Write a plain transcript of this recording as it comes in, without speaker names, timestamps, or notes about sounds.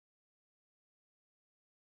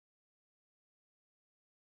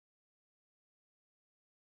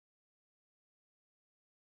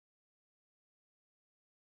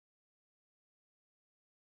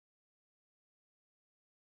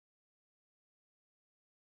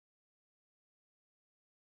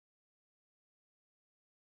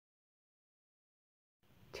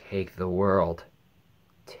Take the world.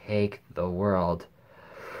 Take the world.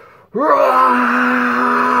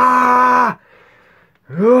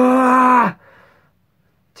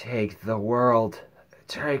 Take the world.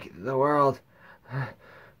 Take the world.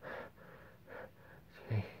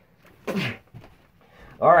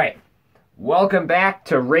 Alright. Welcome back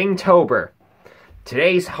to Ringtober.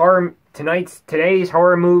 Today's horror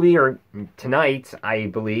movie, or tonight's, I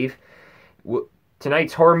believe.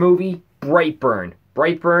 Tonight's horror movie, Brightburn.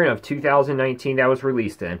 Brightburn of 2019 that was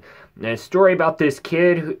released in. And a story about this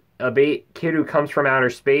kid, kid who comes from outer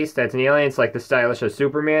space that's an alien. It's like the stylish of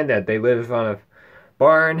Superman, that they live on a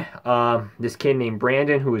barn. This kid named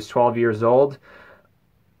Brandon, who is 12 years old,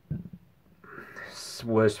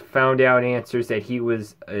 was found out answers that he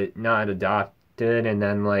was not adopted, and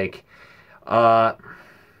then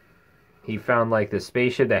he found the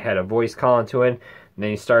spaceship that had a voice calling to it, and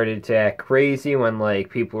then he started to act crazy when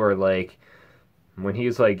people were when he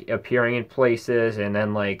was appearing in places, and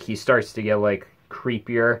then he starts to get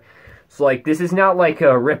creepier. So this is not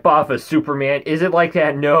a rip-off of Superman. Is it like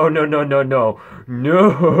that? No.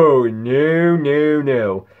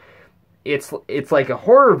 It's like a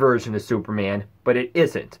horror version of Superman, but it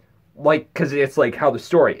isn't. Because it's how the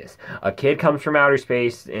story is. A kid comes from outer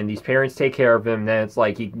space, and these parents take care of him, and then it's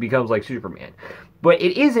he becomes like Superman. But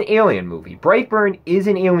it is an alien movie. Brightburn is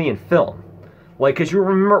an alien film. Because you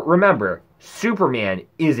remember, Superman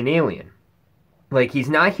is an alien. He's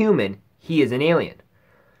not human, he is an alien.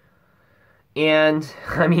 And,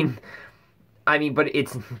 I mean, but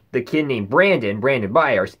it's the kid named Brandon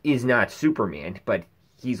Byers, is not Superman, but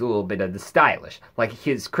he's a little bit of the stylish.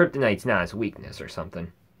 His kryptonite's not his weakness or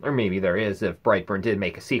something. Or maybe there is if Brightburn did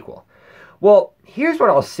make a sequel. Well, here's what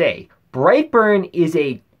I'll say. Brightburn is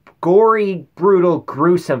a gory, brutal,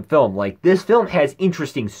 gruesome film. This film has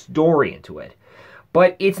interesting story into it.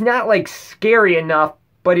 But it's not, scary enough,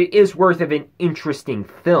 but it is worth of an interesting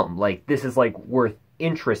film. This is, worth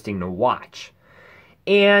interesting to watch.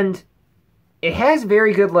 And it has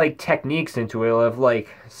very good, techniques into it of,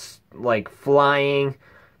 flying,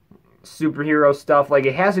 superhero stuff.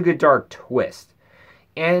 It has a good dark twist.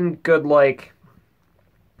 And good,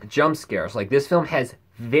 jump scares. This film has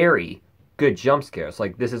very good jump scares.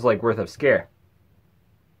 This is, worth of scare.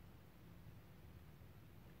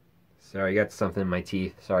 Sorry, I got something in my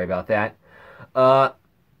teeth. Sorry about that.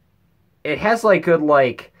 It has,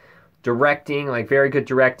 good, directing, very good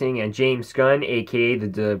directing, and James Gunn, a.k.a.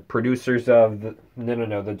 the producers of,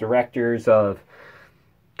 the directors of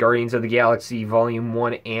Guardians of the Galaxy Volume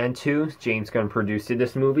 1 and 2. James Gunn produced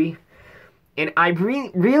this movie. And I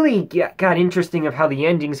really got interesting of how the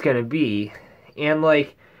ending's gonna be. And,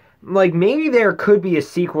 maybe there could be a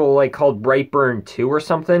sequel, called Brightburn 2 or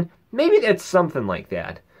something. Maybe that's something like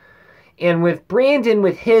that. And with Brandon,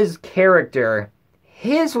 with his character,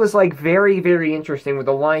 his was, very, very interesting with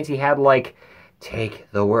the lines he had,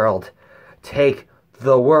 take the world, take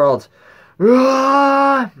the world,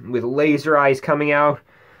 with laser eyes coming out,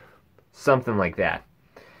 something like that.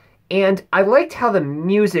 And I liked how the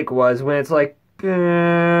music was when it's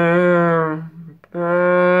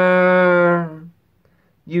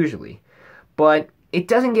usually. But it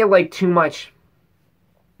doesn't get, too much,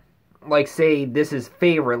 say, this is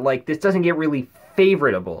favorite. This doesn't get really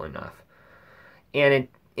favorable enough. And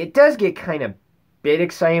it does get kind of bit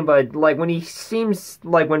exciting, but, when he seems,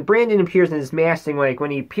 when Brandon appears in his mask thing,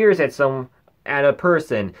 when he appears at a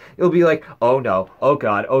person, it'll be oh no, oh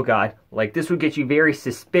god, oh god. This would get you very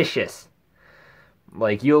suspicious.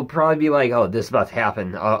 You'll probably be oh, this is about to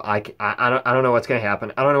happen. Oh, I don't know what's gonna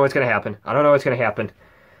happen. I don't know what's gonna happen. I don't know what's gonna happen.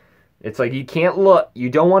 It's you can't look. You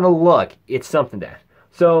don't want to look. It's something that.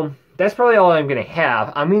 So, that's probably all I'm gonna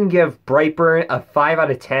have. I'm gonna give Brightburn a 5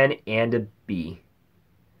 out of 10 and a B-.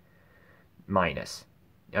 I'm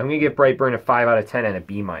gonna give Brightburn a 5 out of 10 and a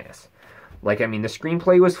B-. The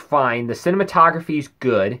screenplay was fine. The cinematography is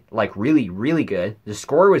good. Really, really good. The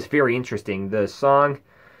score was very interesting. The songs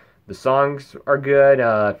are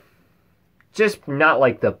good. Just not,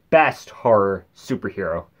 the best horror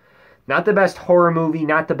superhero. Not the best horror movie,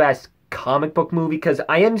 not the best comic book movie, because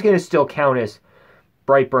I am going to still count as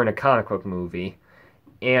Brightburn a comic book movie.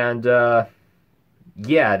 And,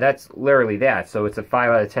 yeah, that's literally that. So it's a 5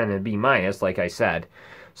 out of 10 and a B-, like I said.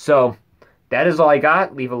 So, that is all I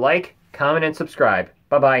got. Leave a like, comment, and subscribe.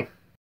 Bye-bye.